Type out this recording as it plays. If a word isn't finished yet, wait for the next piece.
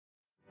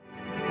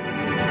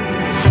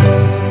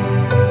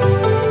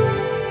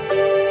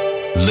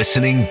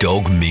Listening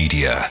Dog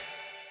Media.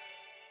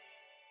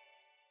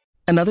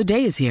 Another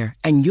day is here,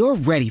 and you're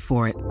ready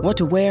for it. What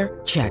to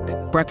wear? Check.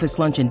 Breakfast,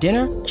 lunch, and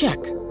dinner? Check.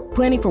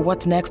 Planning for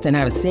what's next and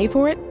how to save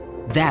for it?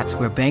 That's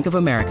where Bank of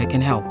America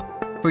can help.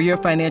 For your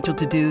financial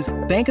to-dos,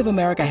 Bank of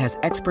America has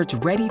experts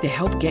ready to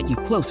help get you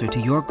closer to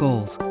your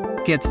goals.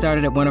 Get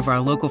started at one of our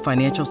local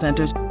financial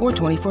centers or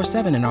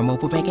 24/7 in our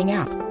mobile banking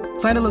app.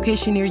 Find a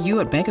location near you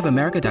at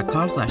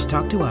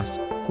bankofamerica.com/talktous.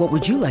 What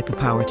would you like the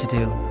power to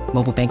do?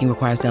 Mobile banking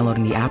requires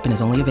downloading the app and is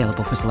only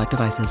available for select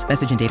devices.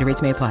 Message and data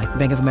rates may apply.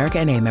 Bank of America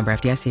N.A., member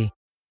FDIC.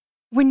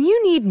 When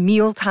you need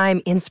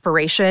mealtime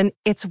inspiration,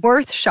 it's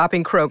worth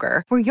shopping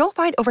Kroger, where you'll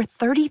find over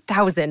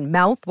 30,000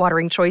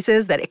 mouth-watering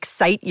choices that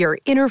excite your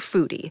inner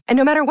foodie. And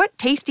no matter what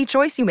tasty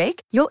choice you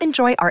make, you'll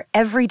enjoy our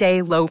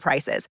everyday low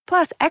prices,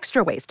 plus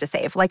extra ways to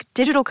save, like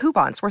digital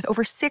coupons worth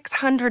over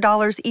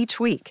 $600 each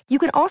week. You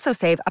can also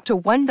save up to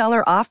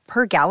 $1 off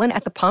per gallon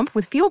at the pump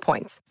with fuel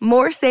points.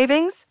 More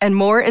savings and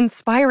more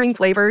inspiring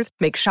flavors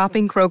make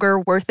shopping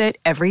Kroger worth it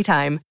every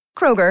time.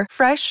 Kroger,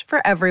 fresh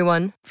for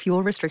everyone.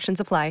 Fuel restrictions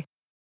apply.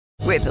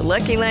 With the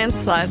Lucky Land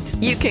Slots,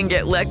 you can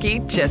get lucky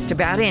just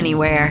about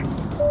anywhere.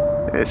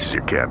 This is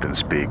your captain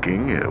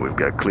speaking. We've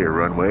got clear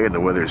runway and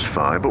the weather's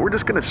fine, but we're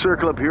just going to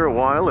circle up here a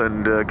while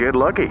and get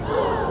lucky.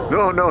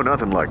 No,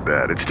 nothing like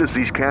that. It's just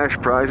these cash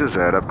prizes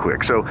add up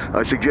quick. So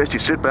I suggest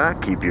you sit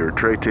back, keep your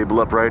tray table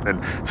upright,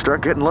 and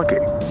start getting lucky.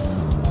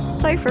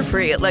 Play for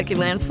free at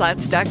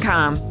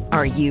LuckyLandSlots.com.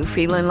 Are you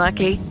feeling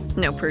lucky?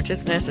 No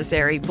purchase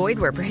necessary. Void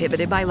where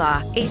prohibited by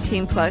law.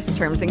 18 plus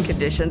terms and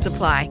conditions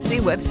apply. See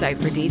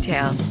website for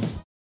details.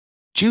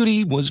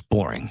 Judy was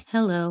boring.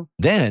 Hello.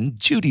 Then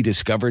Judy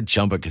discovered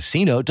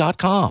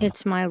ChumbaCasino.com.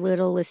 It's my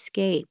little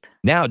escape.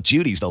 Now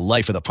Judy's the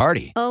life of the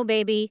party. Oh,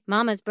 baby,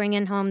 mama's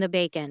bringing home the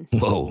bacon.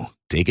 Whoa,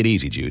 take it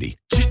easy, Judy.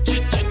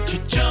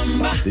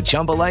 The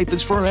Chumba life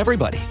is for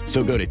everybody.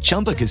 So go to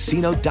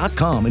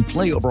ChumbaCasino.com and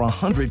play over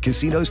 100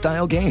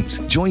 casino-style games.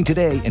 Join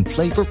today and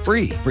play for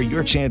free for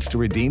your chance to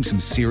redeem some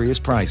serious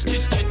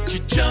prizes.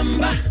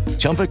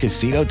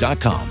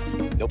 ChumbaCasino.com.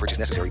 No purchase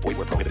necessary. Void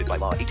where prohibited by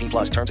law. 18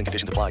 plus terms and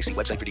conditions apply. See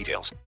website for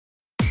details.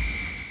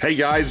 Hey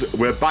guys,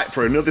 we're back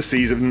for another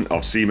season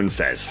of Seaman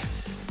Says.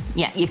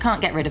 Yeah, you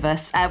can't get rid of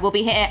us. We'll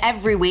be here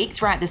every week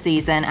throughout the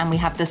season, and we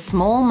have the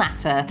small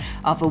matter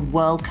of a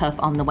World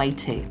Cup on the way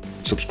too.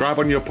 Subscribe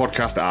on your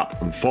podcast app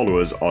and follow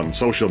us on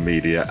social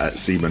media at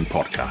Seaman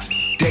Podcast.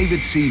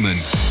 David Seaman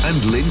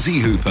and Lindsay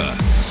Hooper.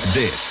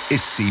 This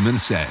is Seaman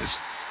Says.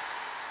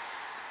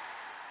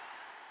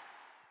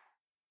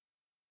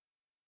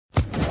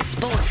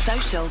 Sports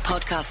Social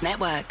Podcast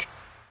Network.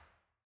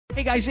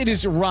 Hey guys, it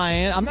is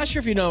Ryan. I'm not sure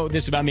if you know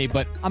this about me,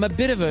 but I'm a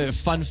bit of a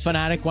fun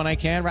fanatic when I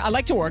can. I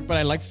like to work, but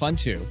I like fun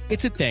too.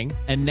 It's a thing.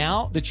 And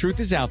now the truth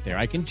is out there.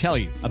 I can tell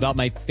you about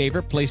my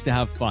favorite place to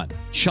have fun.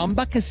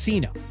 Chumba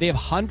Casino. They have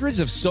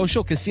hundreds of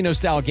social casino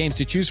style games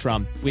to choose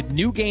from with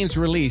new games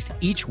released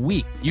each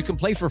week. You can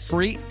play for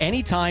free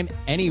anytime,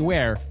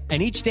 anywhere.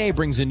 And each day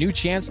brings a new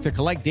chance to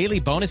collect daily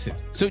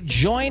bonuses. So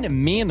join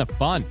me in the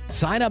fun.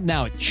 Sign up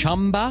now at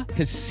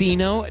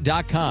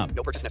ChumbaCasino.com.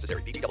 No purchase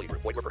necessary. VGW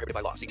Group. Void where prohibited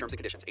by law. See terms and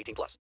conditions. 18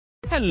 plus.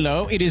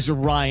 Hello, it is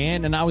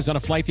Ryan, and I was on a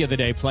flight the other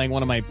day playing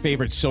one of my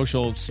favorite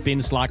social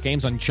spin slot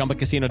games on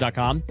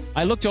ChumbaCasino.com.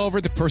 I looked over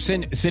at the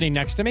person sitting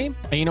next to me,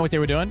 and you know what they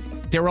were doing?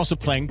 They were also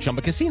playing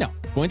Chumba Casino.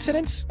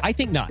 Coincidence? I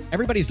think not.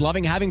 Everybody's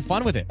loving having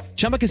fun with it.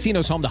 Chumba Casino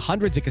is home to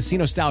hundreds of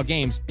casino-style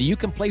games that you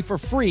can play for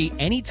free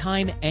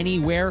anytime,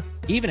 anywhere,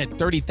 even at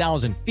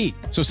 30,000 feet.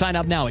 So sign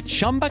up now at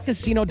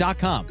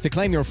ChumbaCasino.com to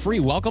claim your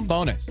free welcome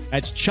bonus.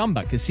 That's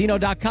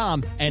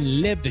ChumbaCasino.com and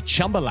live the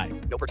Chumba life.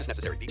 No purchase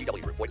necessary.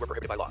 VGW Group. Void where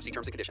prohibited by law. See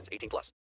terms and conditions. 18 plus.